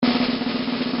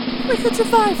We could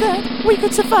survive that. We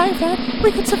could survive that.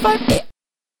 We could survive it.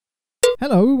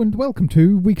 Hello and welcome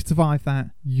to We Could Survive That,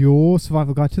 your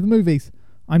survival guide to the movies.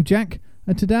 I'm Jack,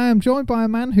 and today I'm joined by a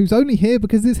man who's only here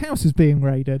because his house is being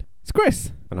raided. It's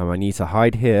Chris. And I need to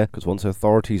hide here because once the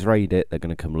authorities raid it, they're going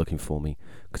to come looking for me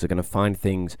because they're going to find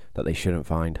things that they shouldn't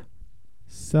find.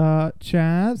 Such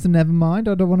as, never mind,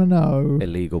 I don't want to know.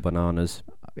 Illegal bananas.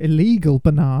 Illegal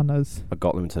bananas. I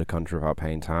got them into the country without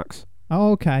paying tax.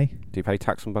 Oh, okay. Do you pay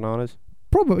tax on bananas?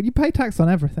 Probably. You pay tax on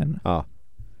everything. Oh.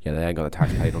 Yeah, they ain't got the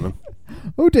tax paid on them.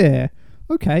 Oh dear.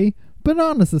 Okay,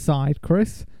 bananas aside,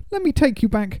 Chris, let me take you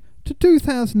back to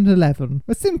 2011,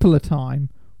 a simpler time,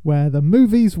 where the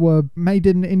movies were made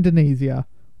in Indonesia.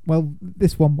 Well,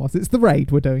 this one was. It's The Raid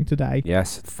we're doing today.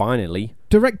 Yes, finally.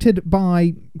 Directed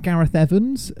by Gareth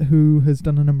Evans, who has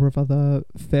done a number of other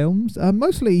films,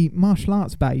 mostly martial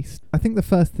arts based. I think the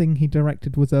first thing he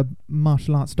directed was a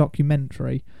martial arts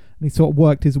documentary, and he sort of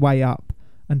worked his way up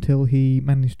until he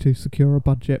managed to secure a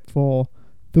budget for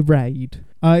The Raid.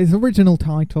 Its original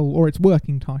title, or its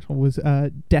working title, was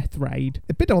Death Raid.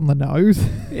 A bit on the nose.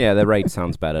 Yeah, The Raid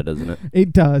sounds better, doesn't it?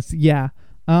 It does, yeah.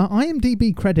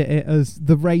 IMDb credit it as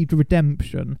The Raid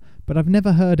Redemption, but I've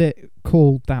never heard it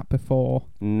called that before.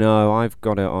 No, I've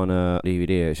got it on a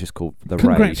DVD. It's just called The Raid.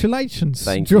 Congratulations.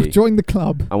 Thank you. Join the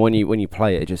club. And when you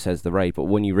play it, it just says The Raid. But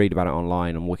when you read about it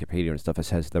online on Wikipedia and stuff, it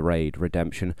says The Raid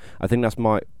Redemption. I think that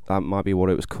might be what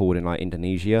it was called in like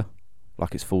Indonesia,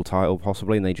 like its full title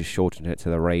possibly, and they just shortened it to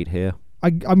The Raid here.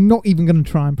 I'm not even going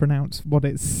to try and pronounce what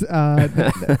its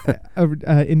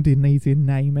Indonesian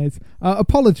name is.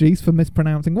 Apologies for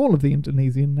mispronouncing all of the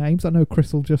Indonesian names. I know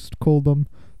Chris will just call them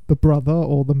the brother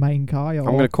or the main guy. Or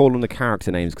I'm going to call them the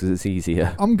character names because it's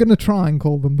easier. I'm going to try and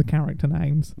call them the character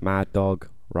names. Mad Dog,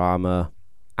 Rama,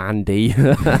 Andy.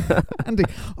 Andy.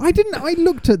 I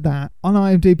looked at that on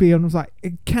IMDb and was like,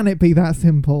 can it be that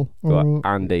simple? What,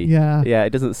 Andy? Yeah. Yeah, it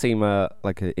doesn't seem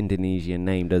like an Indonesian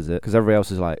name, does it? Because everybody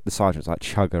else is like, the sergeant's like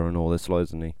Chugga and all this,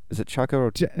 isn't he? Is it Chugga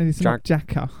or it's not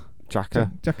Jacka.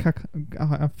 Jacka?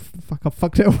 I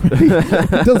fucked it already.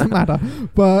 It doesn't matter.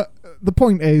 But the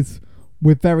point is,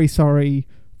 we're very sorry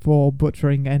for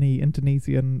butchering any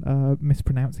Indonesian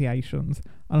mispronunciations,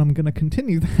 and I'm going to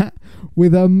continue that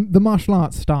with the martial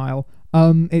arts style.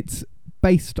 It's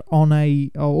based on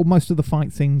or most of the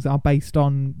fight scenes are based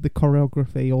on the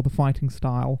choreography or the fighting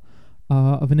style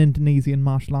of an Indonesian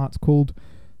martial arts called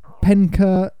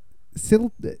Penka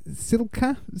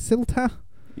Silta.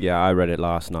 Yeah, I read it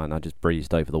last night and I just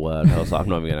breezed over the word. I was like, I'm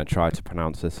not even going to try to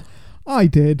pronounce this. I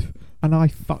did, and I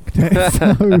fucked it.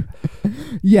 So,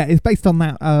 yeah, it's based on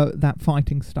that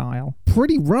fighting style.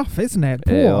 Pretty rough, isn't it?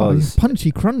 Boy, It was.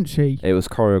 Punchy, crunchy. It was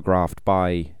choreographed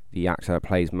by the actor that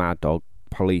plays Mad Dog,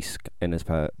 Police, in his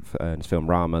film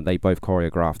Rama. They both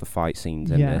choreographed the fight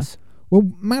scenes in this. Well,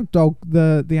 Mad Dog,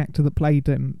 the actor that played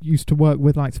him, used to work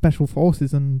with like special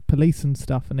forces and police and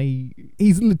stuff, and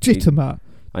he's legitimate.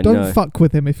 Don't fuck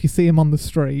with him if you see him on the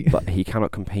street. But he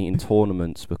cannot compete in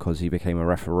tournaments because he became a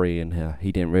referee and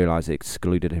he didn't realise it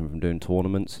excluded him from doing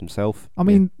tournaments himself. I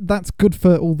mean, that's good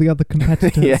for all the other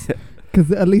competitors.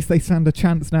 Because at least they stand a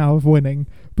chance now of winning.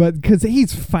 But because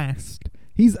he's fast.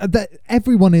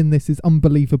 Everyone in this is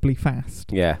unbelievably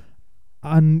fast. Yeah.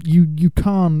 And you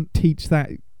can't teach that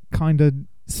kind of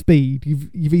speed.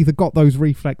 You've either got those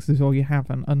reflexes or you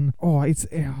haven't. And it's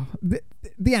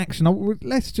the action.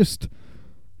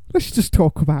 Let's just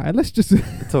talk about it. Let's just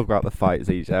talk about the fights,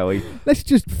 shall we? Let's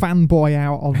just fanboy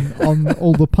out on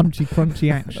all the punchy, crunchy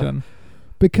action.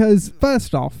 Because,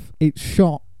 first off, it's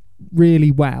shot really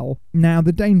well. Now,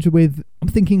 the danger I'm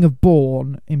thinking of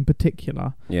Bourne in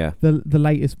particular. Yeah. The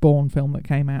latest Bourne film that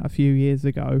came out a few years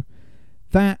ago.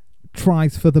 That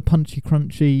tries for the punchy,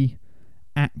 crunchy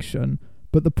action.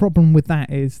 But the problem with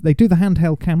that is they do the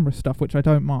handheld camera stuff, which I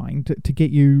don't mind, to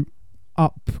get you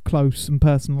up close and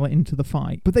personal into the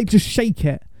fight, but they just shake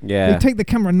it. Yeah, they take the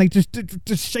camera and they just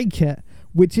shake it,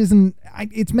 which isn't.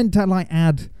 It's meant to like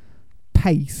add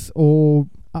pace or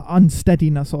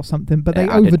unsteadiness or something, but they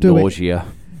overdo nausea.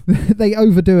 it. They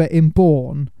overdo it in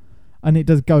Bourne, and it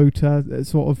does go to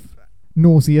sort of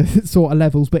nausea sort of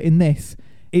levels. But in this,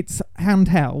 it's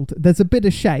handheld. There's a bit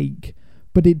of shake,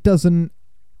 but it doesn't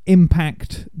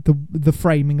impact the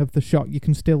framing of the shot. You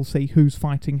can still see who's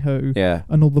fighting who,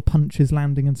 and all the punches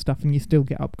landing and stuff, and you still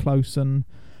get up close, and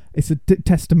it's a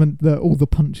testament that all the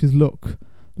punches look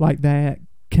like they're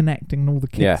connecting and all the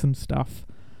kicks and stuff,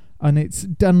 and it's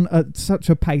done at such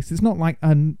a pace. It's not like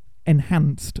an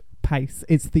enhanced pace,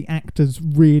 it's the actors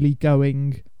really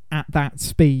going at that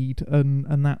speed and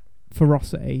that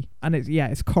ferocity, and it's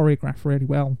choreographed really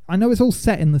well. I know it's all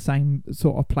set in the same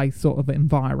sort of place, sort of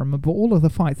environment, but all of the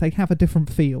fights, they have a different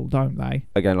feel, don't they?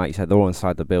 Again, like you said, they're all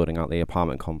inside the building, aren't the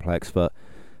apartment complex, but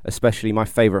especially my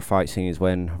favourite fight scene is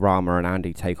when Rama and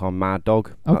Andy take on Mad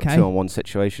Dog. Okay. That 2-on-1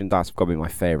 situation. That's got to be my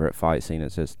favourite fight scene.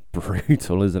 It's just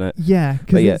brutal, isn't it? Yeah,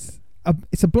 because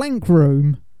it's a blank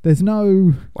room. There's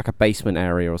no... Like a basement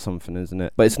area or something, isn't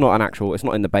it? But it's not an actual... It's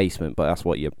not in the basement, but that's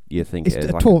what you think it's it is.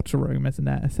 It's a torture room, isn't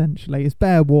it, essentially? It's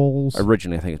bare walls.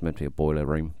 Originally, I think it's meant to be a boiler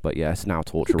room, but yeah, it's now a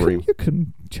torture room. You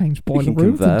can change boiler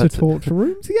rooms into torture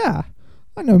rooms, yeah.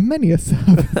 I know many a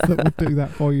service that would do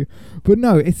that for you. But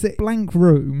no, it's a blank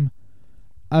room,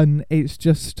 and it's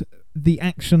just the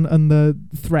action and the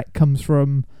threat comes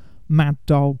from Mad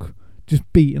Dog just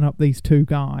beating up these two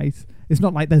guys. It's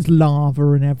not like there's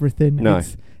lava and everything. No.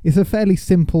 It's a fairly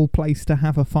simple place to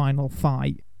have a final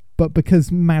fight, but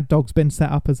because Mad Dog's been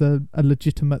set up as a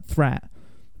legitimate threat,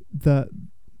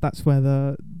 that's where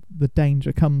the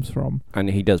danger comes from. And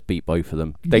he does beat both of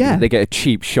them. They get a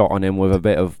cheap shot on him with a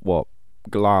bit of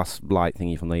glass light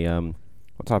thingy from the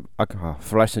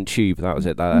fluorescent tube. That was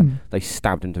it. They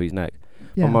stabbed into his neck.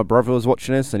 Yeah. And my brother was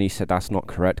watching this, and he said that's not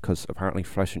correct because apparently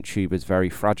fluorescent tube is very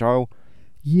fragile.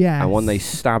 Yes. And when they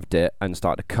stabbed it and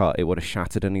started to cut, it would have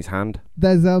shattered in his hand.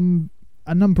 There's a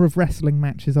number of wrestling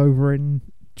matches over in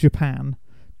Japan.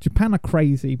 Japan are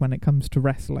crazy when it comes to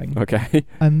wrestling. Okay.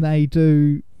 And they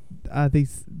do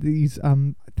these I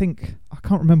think, I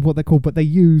can't remember what they're called, but they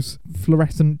use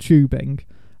fluorescent tubing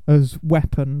as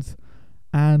weapons,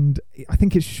 and I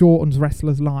think it shortens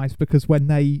wrestlers' lives because when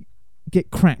they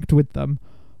get cracked with them,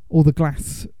 all the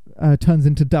glass turns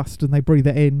into dust and they breathe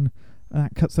it in.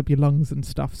 That cuts up your lungs and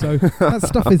stuff. So that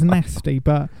stuff is nasty.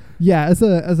 But yeah, as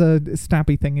a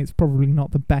stabby thing, it's probably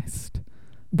not the best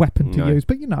weapon to use.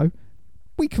 But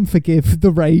we can forgive the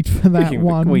Raid for that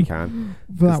one. We can.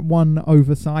 For that one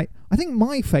oversight. I think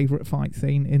my favourite fight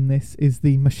scene in this is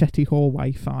the machete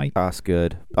hallway fight. That's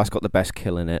good. That's got the best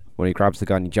kill in it. When he grabs the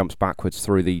gun, he jumps backwards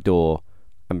through the door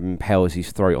and impales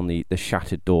his throat on the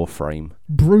shattered door frame.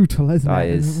 Brutal, isn't it? That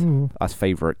is. Ooh. That's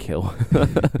favourite kill.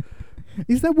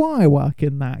 Is there wire work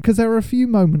in that? Because there are a few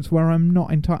moments where I'm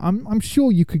not entirely... I'm sure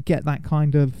you could get that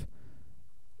kind of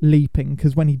leaping,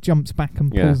 because when he jumps back and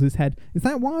pulls his head... Is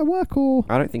that wire work or...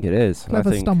 I don't think it is.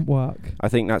 Clever stunt work? I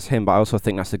think that's him, but I also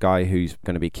think that's the guy who's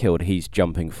going to be killed. He's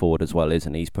jumping forward as well,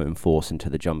 isn't he? He's putting force into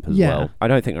the jump as well. I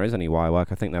don't think there is any wire work.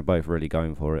 I think they're both really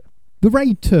going for it. The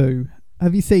Raid 2...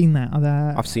 Have you seen that?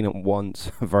 I've seen it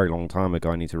once, a very long time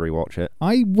ago. I need to rewatch it.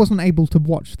 I wasn't able to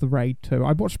watch The Raid 2.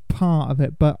 I watched part of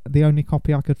it, but the only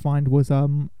copy I could find was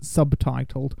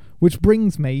subtitled, which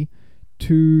brings me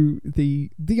to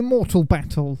the immortal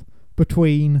battle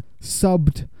between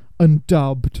subbed and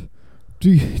dubbed. Do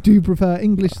you prefer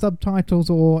English subtitles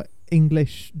or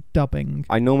English dubbing?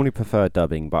 I normally prefer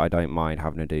dubbing, but I don't mind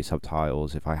having to do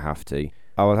subtitles if I have to.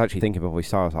 I was actually thinking before we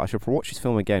started, I should watch this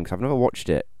film again because I've never watched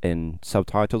it in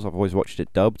subtitles. I've always watched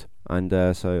it dubbed, and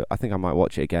so I think I might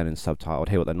watch it again in subtitled,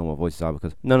 hear what their normal voices are,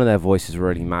 because none of their voices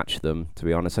really match them, to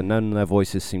be honest, and none of their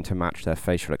voices seem to match their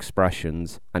facial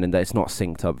expressions, and it's not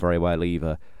synced up very well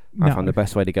either. No. I find the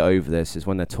best way to get over this is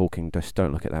when they're talking, just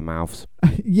don't look at their mouths.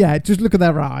 Yeah, just look at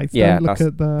their eyes. Yeah, don't look that's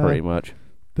at the, pretty much.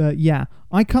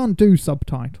 I can't do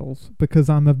subtitles because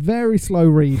I'm a very slow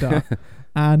reader.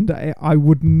 And I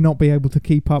would not be able to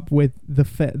keep up with the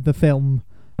film,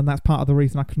 and that's part of the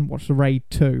reason I couldn't watch The Raid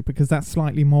 2, because that's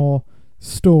slightly more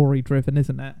story-driven,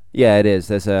 isn't it? Yeah, it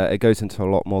is. It goes into a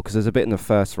lot more, because there's a bit in the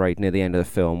first Raid near the end of the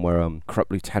film where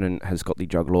Corrupt Lieutenant has got the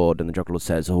Drug Lord, and the Drug Lord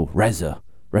says,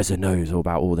 Reza knows all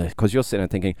about all this, because you're sitting there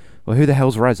thinking, well, who the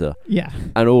hell's Reza? Yeah.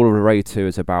 And all of Raid 2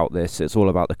 is about this. It's all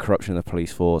about the corruption of the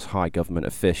police force, high government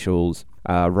officials.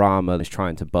 Rama is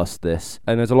trying to bust this,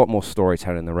 and there's a lot more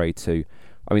storytelling in the Raid 2.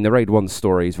 I mean, the Raid 1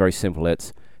 story is very simple.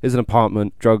 It's an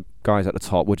apartment, drug guys at the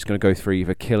top. We're just going to go through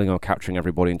either killing or capturing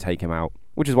everybody and take him out,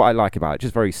 which is what I like about it.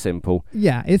 Just very simple.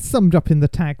 Yeah, it's summed up in the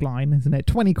tagline, isn't it?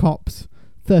 20 cops,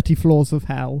 30 floors of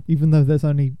hell, even though there's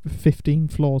only 15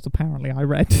 floors, apparently, I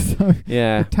read. So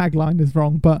yeah. The tagline is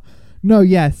wrong. But no,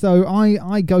 yeah, so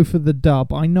I go for the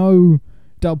dub. I know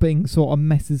dubbing sort of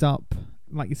messes up,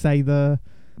 like you say, the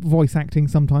voice acting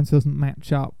sometimes doesn't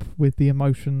match up with the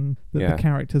emotion that the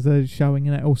characters are showing,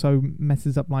 and it also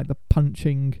messes up like the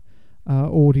punching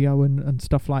audio and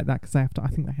stuff like that, because I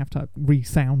think they have to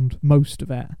resound most of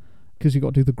it, because you've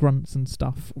got to do the grunts and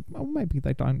stuff. Well, maybe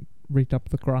they don't redub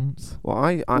the grunts. Well,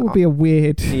 it would be a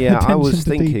weird I was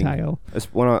thinking detail.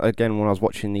 When I was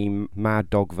watching the Mad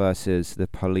Dog versus the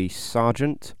police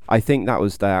sergeant, I think that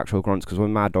was their actual grunts, because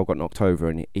when Mad Dog got knocked over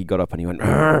and he got up and he went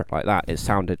like that, it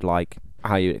sounded like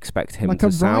how you'd expect him like to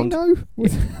a sound. rhino?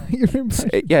 Was your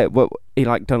impression? Yeah, well, he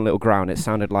like done a little growl and it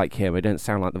sounded like him. It didn't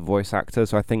sound like the voice actor,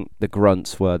 so I think the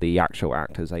grunts were the actual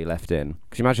actors they left in.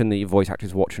 Because you imagine the voice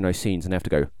actors watching those scenes and they have to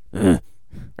go, like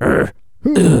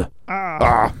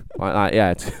that,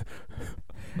 yeah.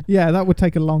 Yeah, that would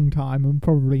take a long time and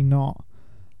probably not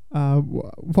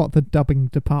what the dubbing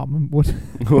department would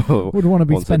want to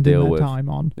be Want to spending deal their with. time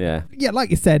on. Yeah. Yeah, like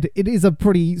you said, it is a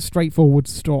pretty straightforward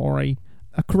story.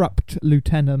 A corrupt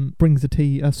lieutenant brings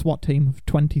a SWAT team of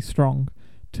 20 strong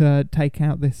to take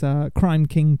out this crime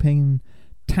kingpin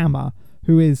Tama,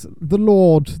 who is the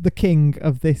lord, the king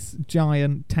of this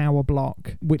giant tower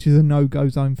block, which is a no-go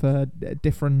zone for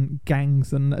different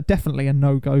gangs and definitely a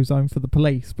no-go zone for the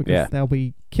police because they'll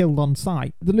be killed on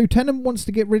sight. The lieutenant wants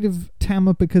to get rid of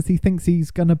Tama because he thinks he's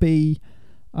going to be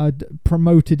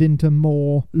promoted into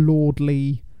more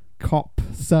lordly cop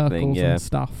circles and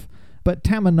stuff. But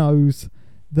Tama knows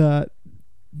that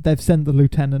they've sent the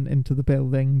lieutenant into the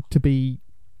building to be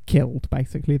killed,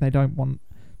 basically. They don't want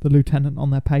the lieutenant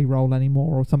on their payroll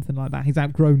anymore or something like that. He's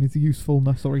outgrown his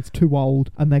usefulness or he's too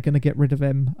old and they're going to get rid of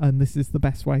him, and this is the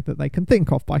best way that they can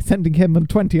think of, by sending him and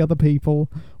 20 other people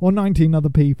or 19 other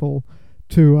people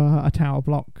to a tower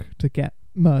block to get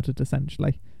murdered,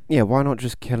 essentially. Yeah, why not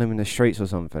just kill him in the streets or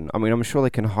something? I mean, I'm sure they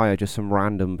can hire just some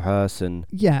random person.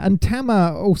 Yeah, and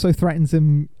Tama also threatens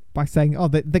him by saying,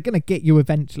 they're going to get you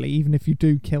eventually, even if you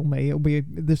do kill me.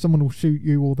 There's someone will shoot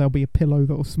you, or there'll be a pillow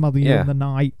that will smother you in the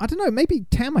night. I don't know, maybe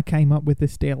Tama came up with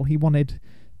this deal. He wanted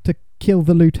to kill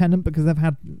the lieutenant because they've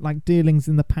had like dealings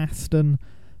in the past, and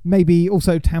maybe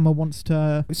also Tama wants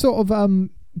to sort of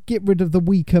get rid of the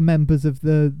weaker members of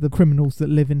the criminals that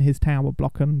live in his tower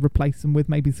block and replace them with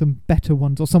maybe some better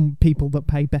ones or some people that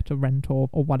pay better rent or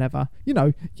whatever. You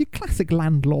know, your classic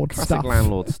landlord stuff. Classic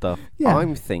landlord stuff. Yeah.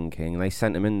 I'm thinking they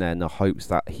sent him in there in the hopes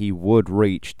that he would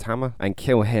reach Tama and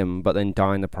kill him, but then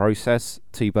die in the process.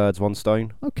 2 birds, 1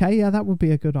 stone. Okay, yeah, that would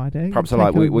be a good idea. Perhaps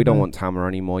like, we don't want Tama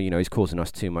anymore. You know, he's causing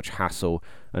us too much hassle.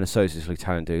 And Associate's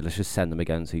lieutenant, dude, let's just send them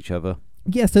against each other.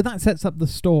 Yeah, so that sets up the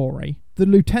story. The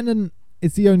lieutenant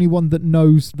is the only one that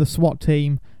knows the SWAT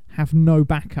team have no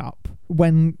backup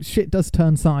when shit does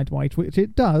turn sideways, which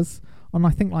it does on,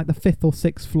 I think, like the 5th or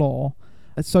 6th floor.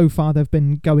 So far, they've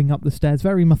been going up the stairs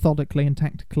very methodically and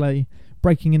tactically,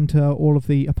 breaking into all of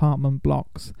the apartment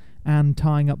blocks and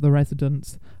tying up the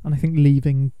residents, and I think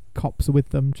leaving cops with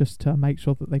them just to make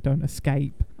sure that they don't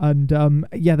escape. And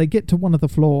they get to one of the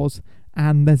floors,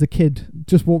 and there's a kid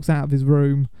just walks out of his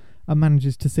room and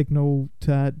manages to signal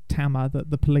to Tama that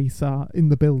the police are in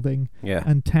the building. Yeah.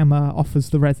 And Tama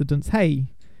offers the residents, hey,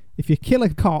 if you kill a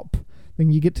cop,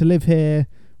 then you get to live here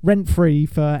rent-free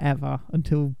forever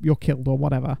until you're killed or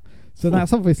whatever. So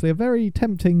that's obviously a very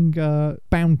tempting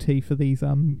bounty for these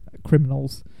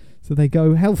criminals. So they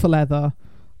go hell for leather,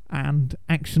 and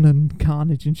action and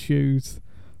carnage ensues,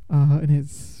 and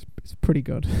it's pretty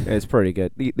good. It's pretty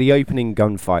good. The opening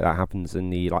gunfight that happens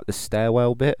in the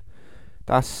stairwell bit,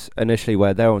 that's initially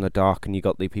where they're on the dark and you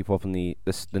got the people up on the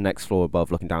next floor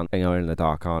above looking down. They're in the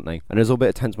dark, aren't they? And there's a little bit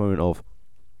of tense moment of,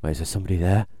 wait, is there somebody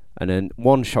there? And then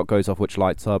one shot goes off which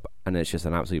lights up, and it's just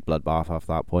an absolute bloodbath after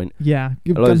that point. Yeah,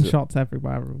 gunshots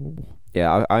everywhere.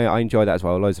 Yeah, I enjoy that as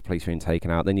well. Loads of police being taken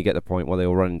out. Then you get the point where they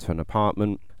all run into an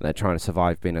apartment, and they're trying to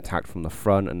survive being attacked from the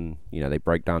front, and they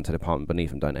break down to the apartment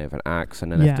beneath them, don't they, with an axe,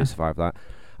 and then they have to survive that.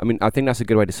 I mean, I think that's a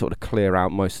good way to sort of clear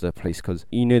out most of the police, because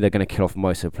you knew they're going to kill off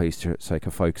most of the police so they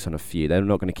can focus on a few. They're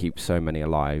not going to keep so many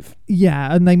alive.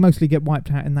 Yeah, and they mostly get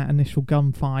wiped out in that initial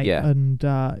gunfight. Yeah. And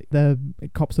the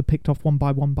cops are picked off one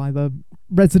by one by the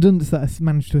residents that have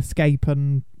managed to escape,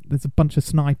 and there's a bunch of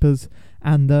snipers,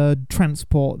 and the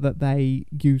transport that they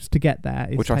use to get there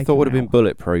is which I thought would have been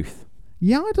bulletproof.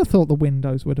 Yeah, I'd have thought the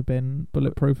windows would have been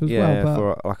bulletproof as well. Yeah, but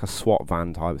for like a SWAT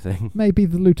van type thing. Maybe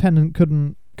the lieutenant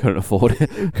couldn't afford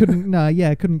it. couldn't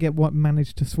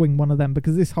manage to swing one of them,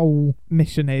 because this whole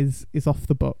mission is off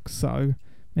the books, so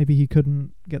maybe he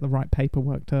couldn't get the right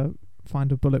paperwork to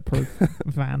find a bulletproof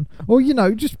van. Or,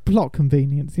 just plot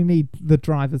convenience. You need the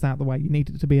drivers out the way. You need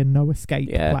it to be a no escape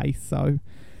place, so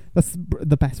that's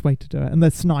the best way to do it. And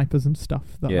there's snipers and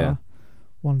stuff that are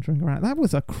wandering around. That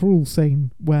was a cruel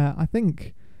scene where I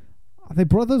think, are they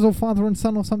brothers or father and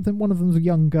son or something? One of them's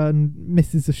younger and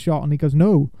misses a shot, and he goes,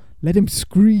 no, let him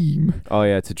scream. Oh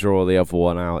yeah, to draw the other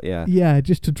one out. Yeah,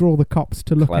 just to draw the cops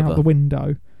to look out the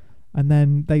window, and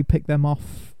then they pick them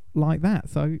off like that.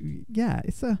 So yeah,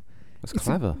 it's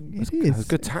clever. It is. It's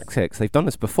good tactics. They've done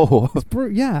this before.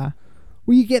 Yeah.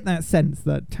 Well, you get that sense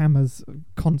that Tama's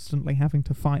constantly having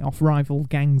to fight off rival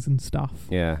gangs and stuff.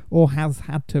 Yeah. Or has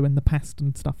had to in the past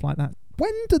and stuff like that.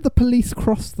 When do the police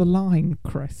cross the line,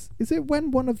 Chris? Is it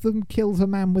when one of them kills a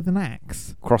man with an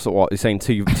axe? Cross at what? You're saying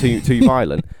too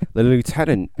violent?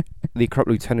 The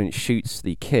corrupt lieutenant shoots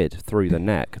the kid through the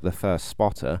neck, the first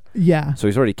spotter. Yeah. So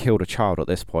he's already killed a child at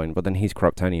this point, but then he's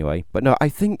corrupt anyway. But no, I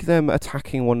think them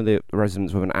attacking one of the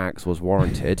residents with an axe was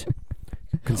warranted,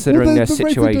 considering their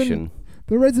situation.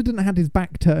 The resident had his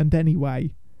back turned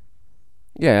anyway.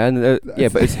 Yeah, and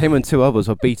but it's him and two others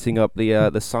were beating up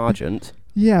the sergeant.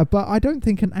 Yeah, but I don't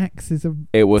think an axe is a...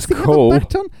 It was Does cool. Have a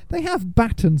baton? They have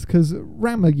batons because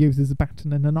Rammer uses a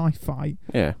baton in a knife fight.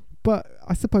 Yeah. But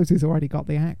I suppose he's already got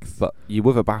the axe. But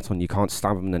with a baton, you can't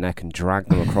stab them in the neck and drag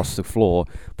them across the floor,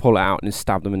 pull it out and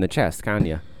stab them in the chest, can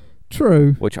you?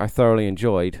 True. Which I thoroughly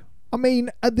enjoyed. I mean,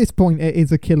 at this point, it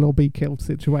is a kill or be killed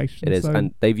situation. It is, so.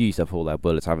 and they've used up all their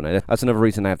bullets, haven't they? That's another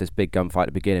reason they have this big gunfight at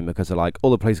the beginning, because they're like, all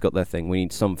the police got their thing, we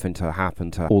need something to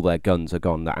happen to all their guns are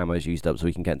gone, the ammo's used up, so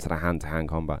we can get into the hand-to-hand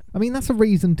combat. I mean, that's a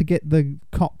reason to get the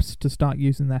cops to start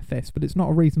using their fists, but it's not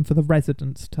a reason for the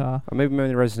residents to... Maybe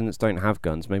the residents don't have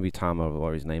guns. Maybe Tam, or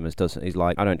whatever his name is, doesn't. He's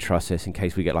like, I don't trust this in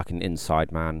case we get like an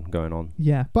inside man going on.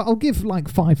 Yeah, but I'll give like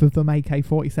 5 of them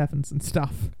AK-47s and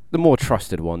stuff. The more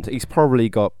trusted ones. He's probably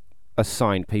got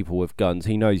assigned people with guns.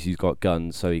 He knows he's got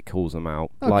guns, so he calls them out.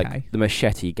 Okay. Like the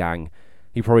machete gang.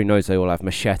 He probably knows they all have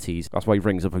machetes. That's why he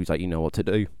rings up and he's like, you know what to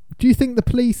do. Do you think the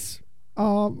police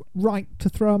are right to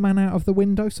throw a man out of the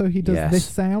window so he does this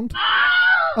sound?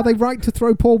 Are they right to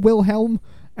throw poor Wilhelm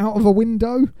out of a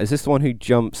window? Is this the one who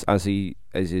jumps as he's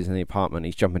in the apartment?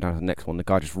 He's jumping down to the next one. The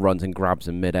guy just runs and grabs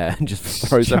him midair and just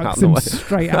throws him out the way.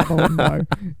 Straight out the window.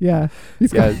 Yeah.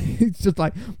 He's just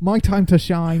like, my time to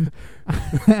shine.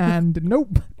 And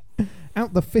nope.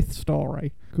 Out the 5th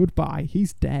story. Goodbye.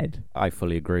 He's dead. I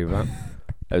fully agree with that.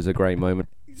 It was a great moment.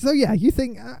 So yeah, you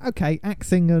think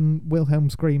axing and Wilhelm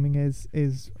screaming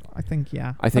is I think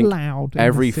allowed.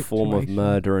 Every form of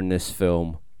murder in this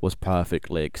film was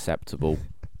perfectly acceptable.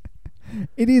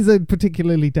 It is a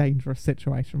particularly dangerous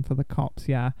situation for the cops,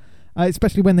 yeah.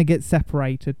 Especially when they get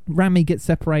separated. Rami gets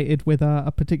separated with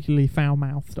a particularly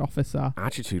foul-mouthed officer.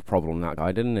 Attitude problem, that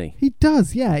guy, didn't he? He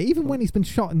does, yeah. Even when he's been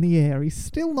shot in the ear, he's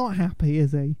still not happy,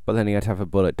 is he? But then he had to have a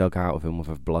bullet dug out of him with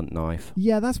a blunt knife.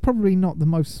 Yeah, that's probably not the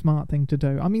most smart thing to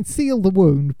do. I mean, seal the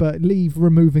wound, but leave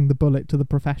removing the bullet to the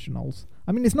professionals.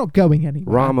 I mean, it's not going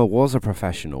anywhere. Rama was a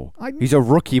professional. He's a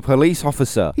rookie police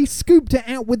officer. He scooped it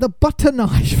out with a butter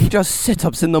knife. He does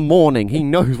sit-ups in the morning. He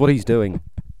knows what he's doing.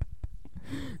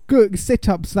 Good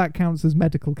sit-ups, that counts as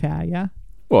medical care, yeah?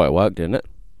 Well, it worked, didn't it?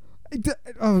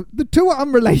 The two are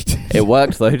unrelated. It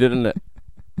worked, though, didn't it?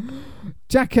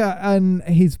 Jacka and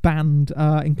his band,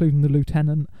 including the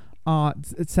lieutenant, are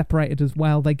separated as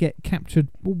well. They get captured.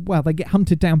 Well, they get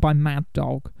hunted down by Mad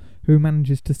Dog, who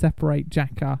manages to separate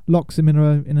Jacka, locks him in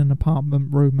an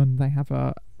apartment room, and they have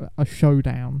a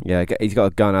showdown. Yeah, he's got a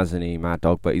gun, hasn't he, Mad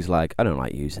Dog? But he's like, I don't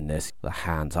like using this. The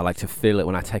hands, I like to feel it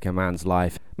when I take a man's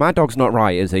life. Mad Dog's not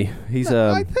right, is he? He's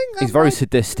very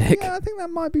sadistic. Yeah, I think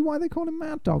that might be why they call him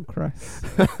Mad Dog, Chris.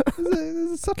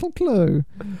 there's a subtle clue.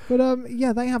 But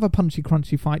yeah, they have a punchy,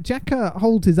 crunchy fight. Jacka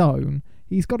holds his own.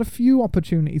 He's got a few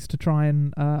opportunities to try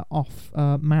and off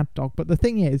Mad Dog, but the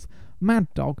thing is,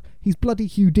 Mad Dog, he's bloody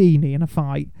Houdini in a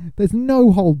fight. There's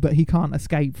no hold that he can't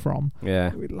escape from.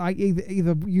 Yeah. Like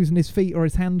either using his feet or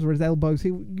his hands or his elbows,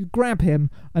 you grab him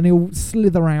and he'll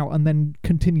slither out and then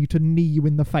continue to knee you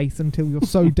in the face until you're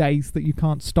so dazed that you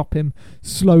can't stop him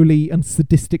slowly and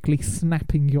sadistically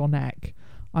snapping your neck.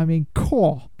 I mean,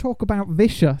 talk about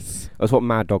vicious. That's what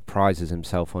Mad Dog prizes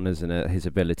himself on, isn't it? His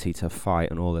ability to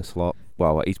fight and all this lot.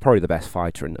 Well, he's probably the best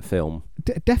fighter in the film.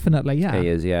 Definitely, yeah. He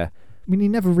is, yeah. I mean, he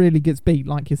never really gets beat,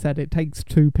 like you said. It takes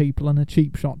 2 people and a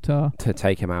cheap shot to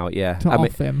take him out, yeah.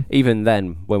 Off him. Even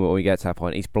then, when we get to that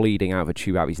point, he's bleeding out of a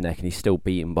tube out of his neck and he's still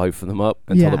beating both of them up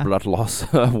until the blood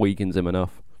loss weakens him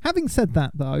enough. Having said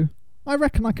that, though, I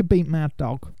reckon I could beat Mad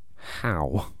Dog.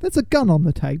 How? There's a gun on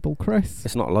the table, Chris.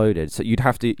 It's not loaded, so you'd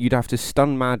have to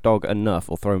stun Mad Dog enough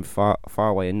or throw him far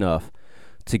away enough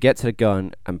to get to the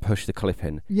gun and push the clip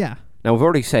in. Yeah. Now, we've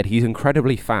already said he's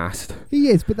incredibly fast. He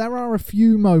is, but there are a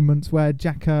few moments where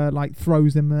Jacka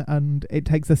throws him and it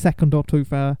takes a second or two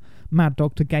for Mad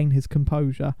Dog to gain his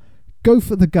composure. Go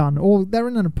for the gun, or they're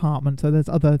in an apartment, so there's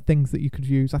other things that you could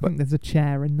use. I think there's a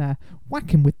chair in there.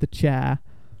 Whack him with the chair.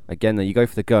 Again, then you go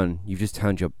for the gun, you've just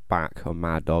turned your back on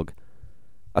Mad Dog.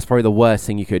 That's probably the worst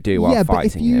thing you could do while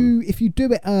fighting him. If you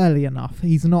do it early enough,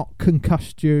 he's not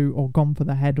concussed you or gone for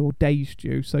the head or dazed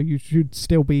you, so you should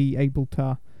still be able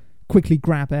to quickly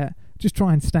grab it. Just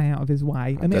try and stay out of his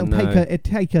way, and it'll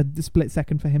take a split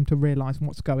second for him to realise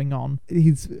what's going on.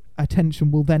 His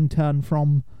attention will then turn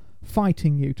from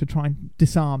fighting you to try and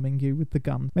disarming you with the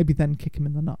gun. Maybe then kick him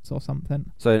in the nuts or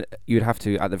something. So you'd have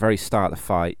to, at the very start of the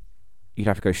fight, you'd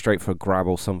have to go straight for a grab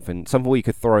or something where you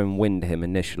could throw and wind him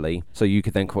initially, so you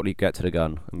could then quickly get to the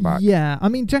gun and back. Yeah, I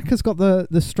mean, Jack has got the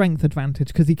strength advantage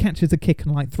because he catches a kick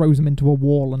and like throws him into a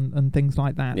wall and things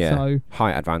like that. Yeah, so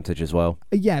height advantage as well.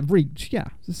 Yeah, reach. Yeah,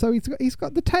 so he's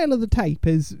got the tail of the tape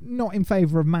is not in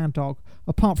favour of Mad Dog,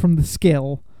 apart from the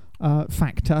skill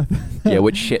factor. Yeah,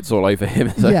 which shits all over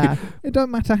him. So. Yeah, it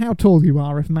don't matter how tall you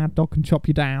are if Mad Dog can chop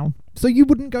you down. So you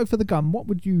wouldn't go for the gun. What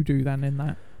would you do then in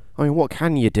that? I mean, what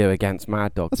can you do against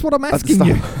Mad Dog? That's what I'm asking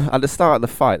you. At the start of the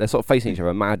fight, they're sort of facing each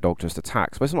other. Mad Dog just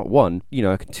attacks, but it's not one.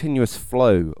 A continuous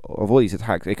flow of all these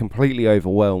attacks. It completely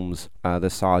overwhelms the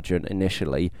sergeant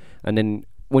initially, and then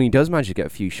when he does manage to get a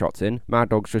few shots in, Mad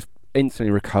Dog's just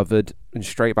instantly recovered and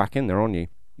straight back in there on you.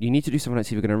 You need to do something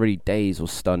that's either going to really daze or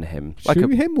stun him.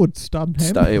 Shoot him would stun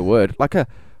him. It would. Like a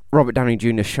Robert Downey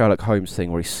Jr. Sherlock Holmes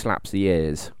thing where he slaps the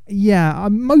ears. Yeah,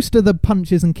 most of the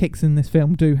punches and kicks in this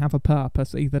film do have a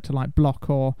purpose, either to like block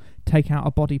or take out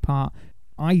a body part.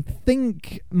 I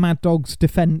think Mad Dog's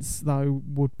defense, though,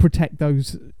 would protect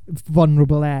those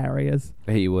vulnerable areas.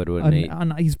 He would, wouldn't he?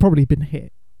 And he's probably been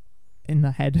hit in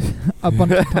the head a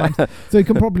bunch of times. So he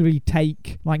can probably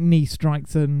take like knee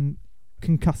strikes and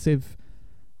concussive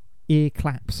ear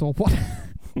claps or what.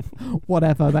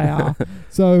 Whatever they are.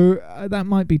 So that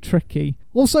might be tricky.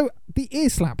 Also, the ear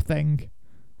slap thing,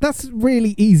 that's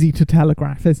really easy to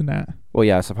telegraph, isn't it? Well,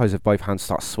 yeah, I suppose if both hands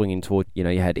start swinging toward your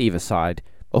head either side,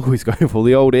 always going for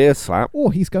the old ear slap.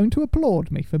 Or he's going to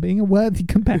applaud me for being a worthy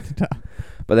competitor.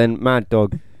 But then Mad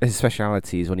Dog, his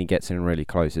speciality is when he gets in really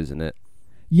close, isn't it?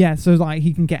 Yeah, so like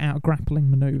he can get out grappling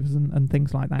manoeuvres and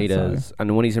things like that. He does.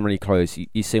 And when he's in really close,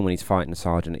 you see when he's fighting the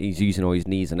sergeant, he's using all his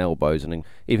knees and elbows and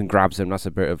even grabs him. That's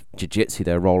a bit of jiu-jitsu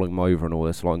there, rolling him over and all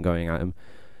this lot and going at him.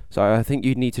 So I think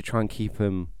you'd need to try and keep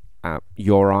him at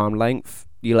your arm length.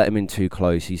 You let him in too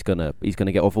close, he's gonna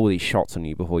get off all these shots on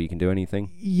you before you can do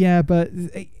anything. Yeah, but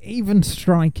even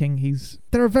striking,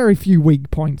 there are very few weak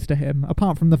points to him,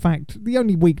 apart from the fact the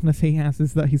only weakness he has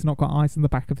is that he's not got eyes in the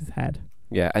back of his head.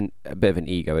 Yeah, and a bit of an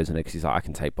ego, isn't it? Because he's like, I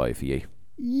can take both of you.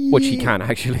 Yeah. Which he can,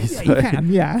 actually. Yeah, so. He can,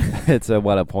 yeah. It's a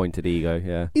well-appointed ego,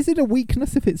 yeah. Is it a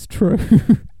weakness if it's true?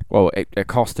 Well, it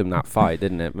cost him that fight,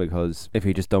 didn't it? Because if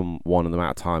he'd just done one of them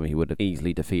at a time, he would have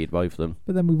easily defeated both of them.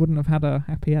 But then we wouldn't have had a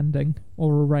happy ending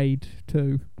or a raid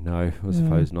too. No, I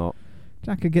suppose not.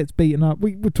 Jacker gets beaten up.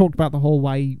 We talked about the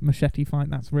hallway machete fight.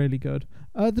 That's really good.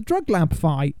 The drug lab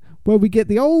fight, where we get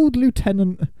the old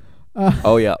lieutenant...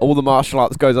 oh yeah, all the martial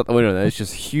arts goes out the window. There's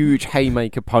just huge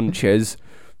haymaker punches,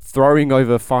 throwing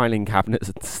over filing cabinets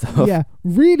and stuff. Yeah,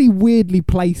 really weirdly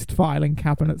placed filing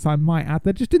cabinets, I might add.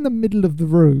 They're just in the middle of the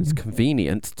room. It's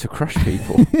convenient to crush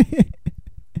people.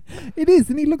 It is,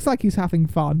 and he looks like he's having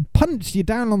fun. Punch you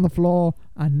down on the floor,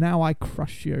 and now I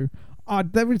crush you.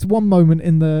 There is one moment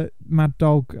in the Mad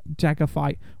Dog Jagger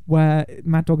fight where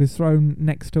Mad Dog is thrown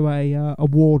next to a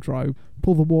wardrobe.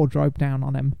 Pull the wardrobe down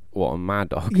on him. What, on Mad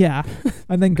Dog? Yeah,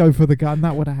 and then go for the gun.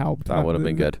 That would have helped. That would have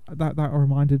been good. That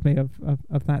reminded me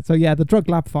of that. So yeah, the drug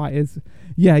lab fight is,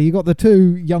 you got the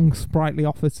two young sprightly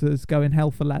officers going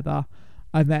hell for leather,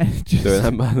 and then just...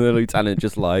 the lieutenant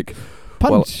just like...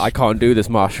 Punch. Well, I can't do this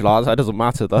martial arts. That doesn't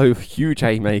matter though. Huge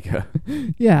haymaker.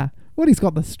 Yeah. Well, he's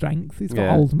got the strength. He's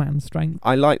got old man strength.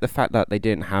 I like the fact that they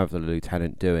didn't have the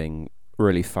lieutenant doing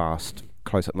really fast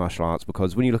close-up martial arts,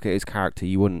 because when you look at his character,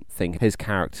 you wouldn't think his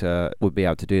character would be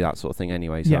able to do that sort of thing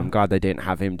anyway. So I'm glad they didn't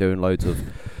have him doing loads of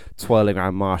twirling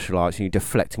around martial arts and you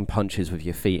deflecting punches with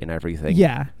your feet and everything.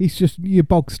 Yeah, he's just your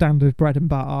bog standard bread and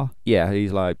butter. Yeah,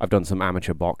 he's like, I've done some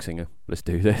amateur boxing. Let's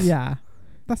do this. Yeah.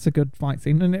 That's a good fight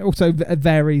scene, and it also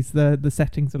varies the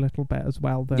settings a little bit as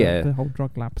well. The whole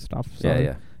drug lab stuff.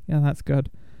 So, yeah, that's good.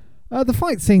 The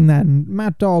fight scene then,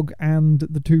 Mad Dog and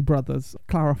the two brothers.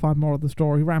 Clarify more of the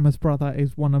story. Rama's brother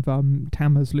is one of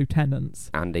Tama's lieutenants.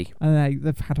 Andy. And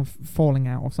they've had a falling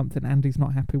out or something. Andy's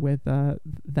not happy with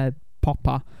their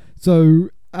popper. So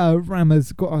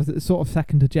Rama's got a sort of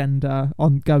second agenda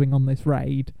on going on this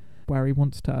raid, where he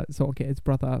wants to sort of get his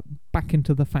brother back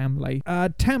into the family.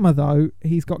 Tama, though,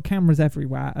 he's got cameras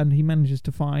everywhere, and he manages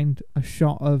to find a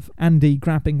shot of Andy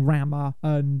grabbing Rama,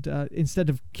 and instead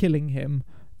of killing him,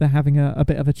 they're having a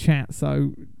bit of a chat.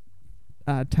 So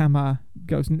Tama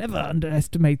goes, never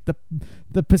underestimate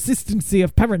the persistency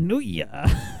of paranoia.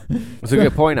 That's a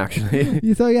good point,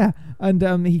 actually. So yeah,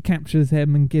 and he captures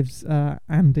him and gives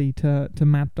Andy to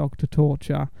Mad Dog to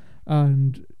torture,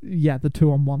 and yeah, the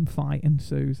 2-on-1 fight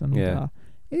ensues, and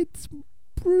it's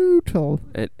brutal.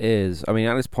 It is. I mean,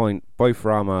 at this point, both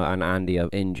Rama and Andy are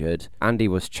injured. Andy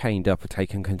was chained up and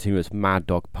taking continuous Mad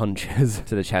Dog punches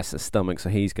to the chest and stomach, so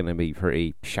he's going to be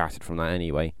pretty shattered from that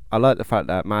anyway. I like the fact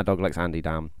that Mad Dog lets Andy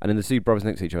down, and then the two brothers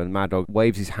next to each other, and Mad Dog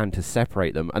waves his hand to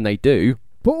separate them, and they do.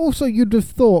 But also, you'd have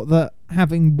thought that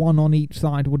having one on each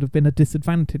side would have been a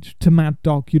disadvantage to Mad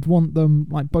Dog. You'd want them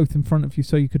like both in front of you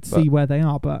so you could see where they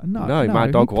are. But no,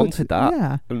 Mad Dog wanted that.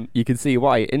 Yeah, And you can see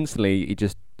why. Instantly, he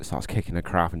just starts kicking the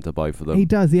crap into both of them. he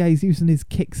does. Yeah, he's using his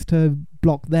kicks to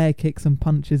block their kicks and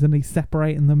punches, and he's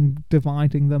separating them,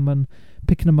 dividing them, and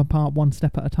picking them apart one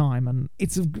step at a time. And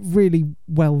it's a really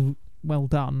well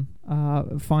done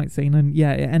fight scene. And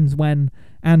yeah, it ends when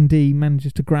Andy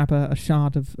manages to grab a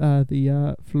shard of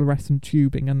the fluorescent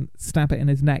tubing and stab it in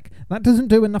his neck. That doesn't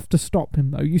do enough to stop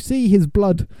him, though. You see his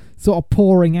blood sort of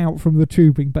pouring out from the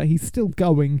tubing, but he's still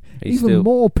going,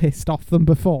 more pissed off than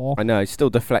before. I know, he's still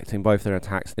deflecting both their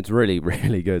attacks. It's really,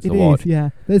 really good to It watch. is, yeah.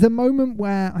 There's a moment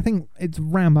where I think it's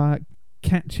Rama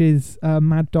catches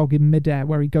Mad Dog in midair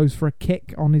where he goes for a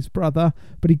kick on his brother,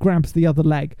 but he grabs the other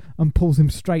leg and pulls him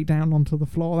straight down onto the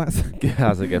floor. That's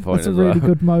a good point. That's a really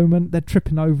good moment. They're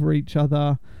tripping over each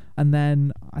other, and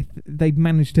then they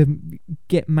manage to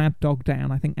get Mad Dog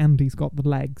down. I think Andy's got the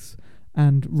legs,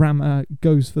 and Rama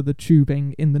goes for the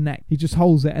tubing in the neck. He just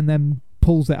holds it and then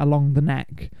pulls it along the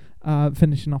neck,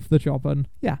 finishing off the job. And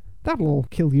yeah, that'll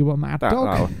kill you, a Mad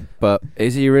Dog. But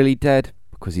is he really dead?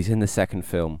 Because he's in the second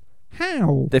film.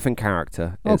 How? Different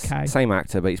character. Okay. Same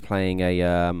actor, but he's playing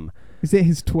a... Is it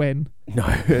his twin? No,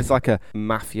 it's like a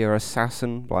mafia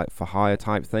assassin, like for hire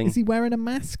type thing. Is he wearing a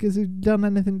mask? Has he done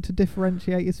anything to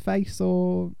differentiate his face,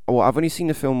 or...? Well, I've only seen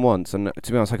the film once, and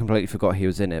to be honest, I completely forgot he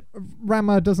was in it.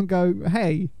 Rama doesn't go,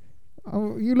 hey,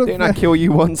 you look... Didn't I kill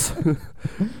you once?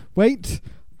 Wait,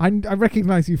 I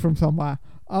recognise you from somewhere.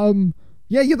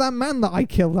 Yeah, you're that man that I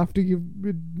killed after you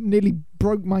nearly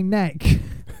broke my neck.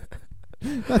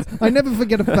 I never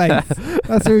forget a face.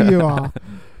 That's who you are.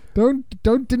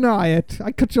 Don't deny it.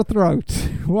 I cut your throat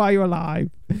while you're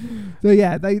alive. So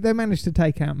yeah, they managed to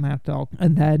take out Mad Dog,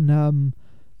 and then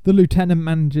the lieutenant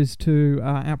manages to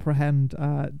apprehend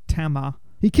Tama.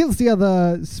 He kills the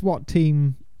other SWAT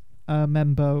team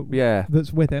member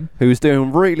that's with him, who was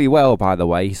doing really well, by the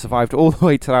way. He survived all the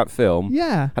way to that film.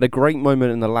 Yeah, had a great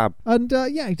moment in the lab, and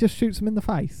he just shoots him in the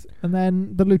face. And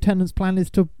then the lieutenant's plan is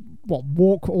to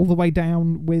walk all the way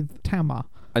down with Tama,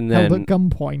 and then held at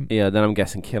gunpoint. Yeah, then I'm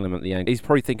guessing kill him at the end. He's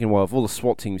probably thinking, well, if all the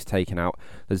SWAT team's taken out,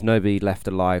 there's nobody left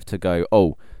alive to go,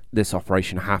 oh, this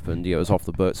operation happened, it was off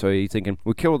the book. So he's thinking,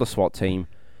 we kill the SWAT team,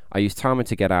 I use Tama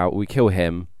to get out, we kill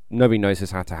him, nobody knows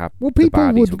this had to happen. Well,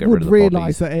 people would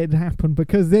realise that it had happened,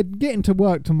 because they'd get into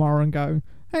work tomorrow and go,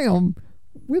 hang on,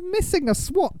 we're missing a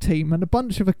SWAT team and a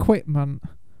bunch of equipment.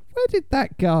 Where did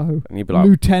that go? And you'd be like,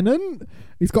 Lieutenant?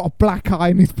 He's got a black eye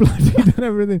and he's bloodied and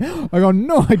everything. I got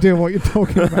no idea what you're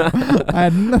talking about. I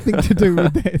had nothing to do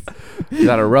with this. You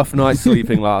had a rough night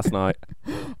sleeping last night.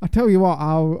 I tell you what,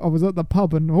 I was at the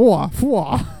pub and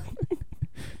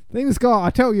things got,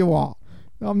 I tell you what,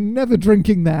 I'm never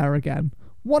drinking there again.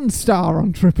 1 star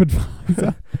on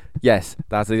TripAdvisor. Yes,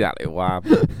 that's exactly what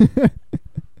happened.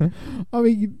 I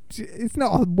mean, it's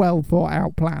not a well thought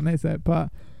out plan, is it? But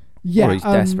yeah, well, he's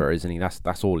desperate, isn't he?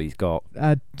 That's all he's got.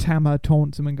 Tama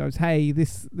taunts him and goes, "Hey,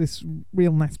 this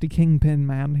real nasty kingpin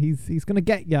man, he's gonna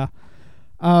get you."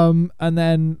 And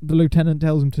then the lieutenant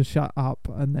tells him to shut up,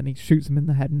 and then he shoots him in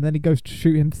the head, and then he goes to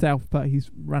shoot himself, but he's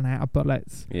run out of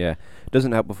bullets. Yeah,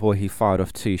 doesn't help before he fired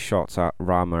off 2 shots at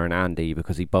Rama and Andy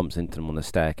because he bumps into them on the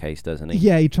staircase, doesn't he?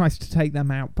 Yeah, he tries to take them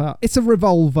out, but it's a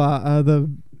revolver.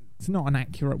 It's not an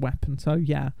accurate weapon, so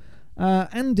yeah.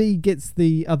 Andy gets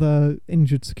the other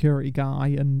injured security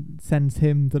guy and sends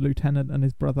him, the lieutenant, and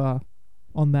his brother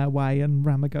on their way. And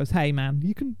Rama goes, "Hey man,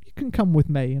 you can come with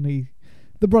me." And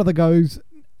the brother goes,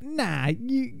 "Nah,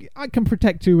 I can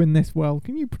protect you in this world.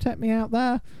 Can you protect me out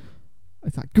there?"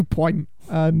 It's like, good point.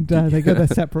 And they go their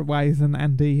separate ways. And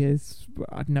Andy is,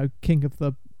 I don't know, king of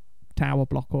the tower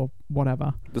block or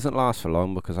whatever. Doesn't last for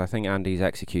long because I think Andy's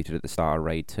executed at the start of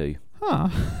Raid 2. Huh.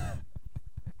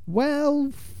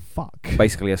 Well, fuck.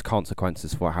 Basically as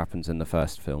consequences for what happens in the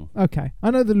first film. Okay.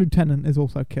 I know the lieutenant is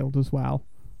also killed as well.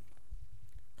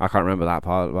 I can't remember that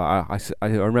part, but I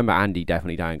remember Andy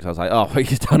definitely dying because I was like, oh,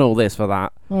 he's done all this for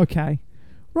that. Okay.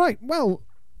 Right, well,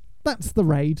 that's The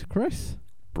Raid, Chris.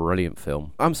 Brilliant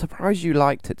film. I'm surprised you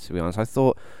liked it, to be honest. I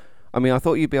thought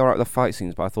you'd be alright with the fight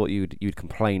scenes, but I thought you'd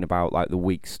complain about like the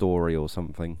weak story or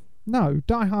something. No,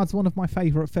 Die Hard's one of my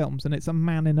favourite films, and it's a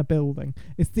man in a building.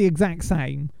 It's the exact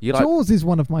same. Jaws is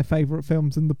one of my favourite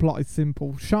films, and the plot is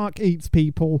simple. Shark eats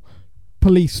people,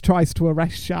 police tries to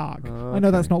arrest Shark. Oh, I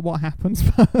know that's okay. not what happens,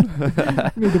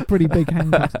 but need a pretty big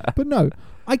handcuffs. But no,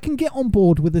 I can get on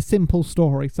board with a simple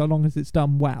story so long as it's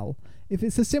done well. If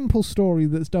it's a simple story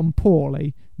that's done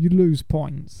poorly, you lose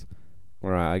points.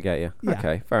 Right, I get you. Yeah.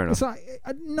 Okay, fair enough. It's like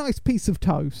a nice piece of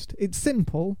toast. It's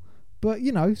simple, but,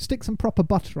 stick some proper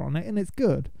butter on it and it's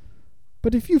good.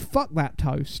 But if you fuck that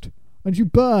toast and you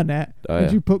burn it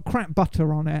and you put crap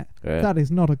butter on it, that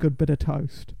is not a good bit of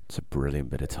toast. It's a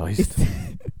brilliant bit of toast.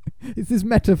 Is this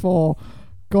metaphor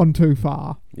gone too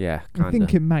far? Yeah, kind of. I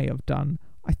think it may have done.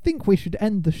 I think we should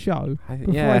end the show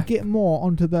before I get more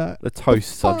onto the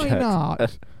toast subject. fine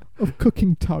art of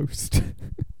cooking toast.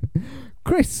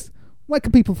 Chris, where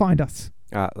can people find us?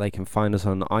 They can find us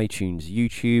on iTunes,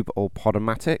 YouTube, or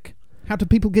Podomatic. How do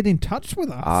people get in touch with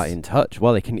us? In touch.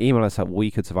 Well, they can email us at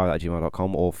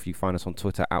wecouldsurvive@gmail.com, or if you find us on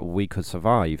Twitter at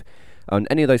wecouldsurvive. On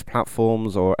any of those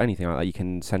platforms or anything like that, you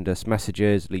can send us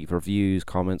messages, leave reviews,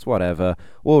 comments, whatever.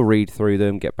 We'll read through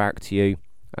them, get back to you,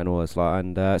 and all this like,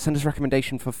 and send us a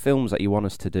recommendation for films that you want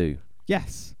us to do.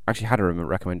 Yes. I actually had a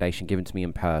recommendation given to me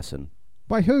in person.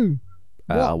 By who?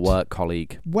 A work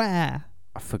colleague. Where?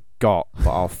 I forgot,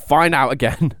 but I'll find out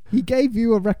again. He gave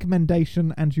you a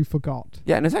recommendation and you forgot.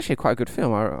 Yeah, and it's actually quite a good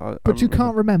film. But you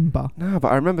can't remember. No,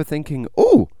 but I remember thinking,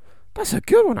 oh, that's a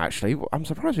good one, actually. I'm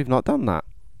surprised we've not done that.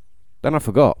 Then I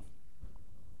forgot.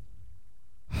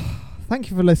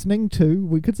 Thank you for listening to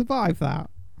We Could Survive That.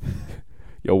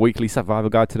 Your weekly survival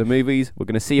guide to the movies. We're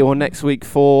going to see you all next week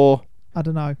for... I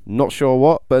don't know. Not sure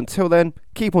what, but until then,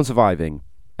 keep on surviving.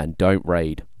 And don't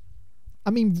raid. I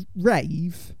mean,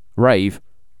 rave. Rave,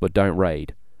 but don't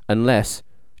raid. Unless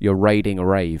you're raiding a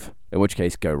rave. In which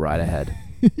case, go right ahead.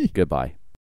 Goodbye.